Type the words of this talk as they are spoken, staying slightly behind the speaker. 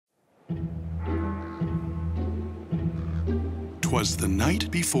'Twas the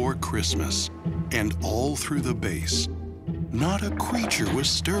night before Christmas, and all through the base, not a creature was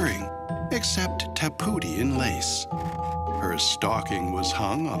stirring, except Taputi in lace. Her stocking was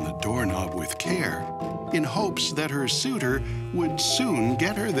hung on the doorknob with care, in hopes that her suitor would soon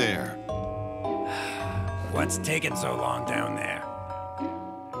get her there. What's taking so long down there?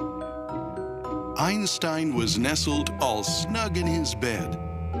 Einstein was nestled all snug in his bed,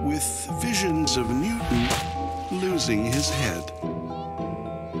 with visions of Newton losing his head.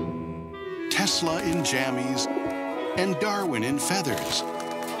 Tesla in jammies, and Darwin in feathers,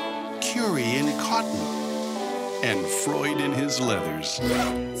 Curie in cotton, and Freud in his leathers.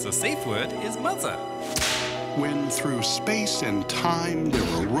 So safe word is mother. When through space and time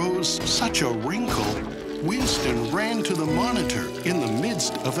there arose such a wrinkle, Winston ran to the monitor in the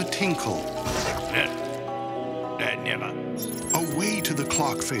midst of a tinkle. Never. Away to the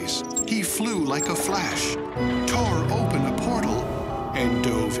clock face, he flew like a flash, tore open a portal, and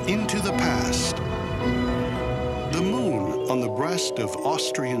dove into the past. The moon on the breast of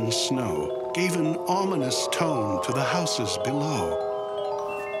Austrian snow gave an ominous tone to the houses below.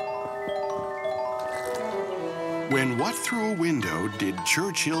 When what through a window did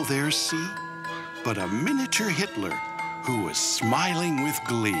Churchill there see? But a miniature Hitler who was smiling with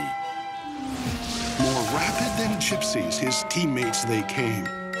glee. More rapid than gypsies, his teammates they came,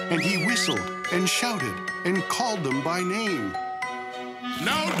 and he whistled and shouted and called them by name.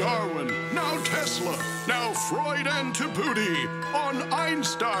 Now Darwin, now Tesla, now Freud and Taputi, on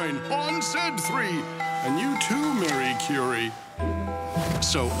Einstein, on Z3, and you too, Mary Curie.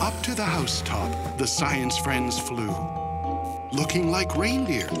 So up to the housetop, the science friends flew, looking like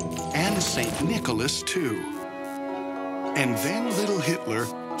reindeer, and St. Nicholas too. And then little Hitler,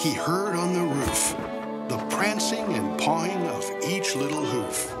 he heard on the roof the prancing and pawing of each little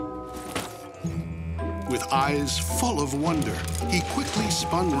hoof. With eyes full of wonder, he quickly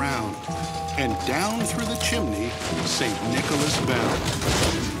spun round, and down through the chimney, St. Nicholas bound.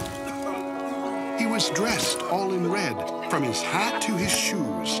 He was dressed all in red, from his hat to his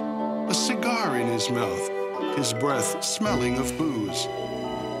shoes, a cigar in his mouth, his breath smelling of booze.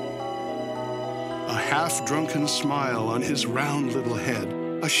 A half-drunken smile on his round little head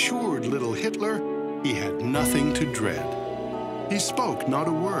assured little Hitler he had nothing to dread. He spoke not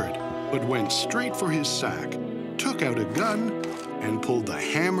a word, but went straight for his sack, took out a gun, and pulled the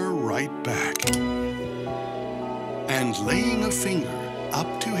hammer right back. And laying a finger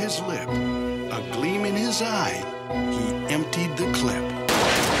up to his lip, a gleam in his eye, he emptied the clip.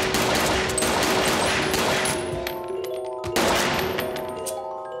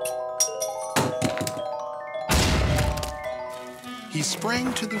 He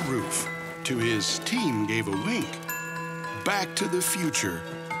sprang to the roof, to his team gave a wink. Back to the future,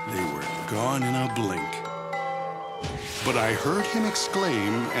 they were gone in a blink. But I heard him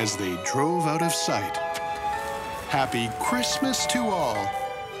exclaim as they drove out of sight, "Happy Christmas to all.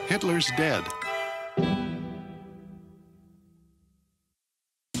 Hitler's dead.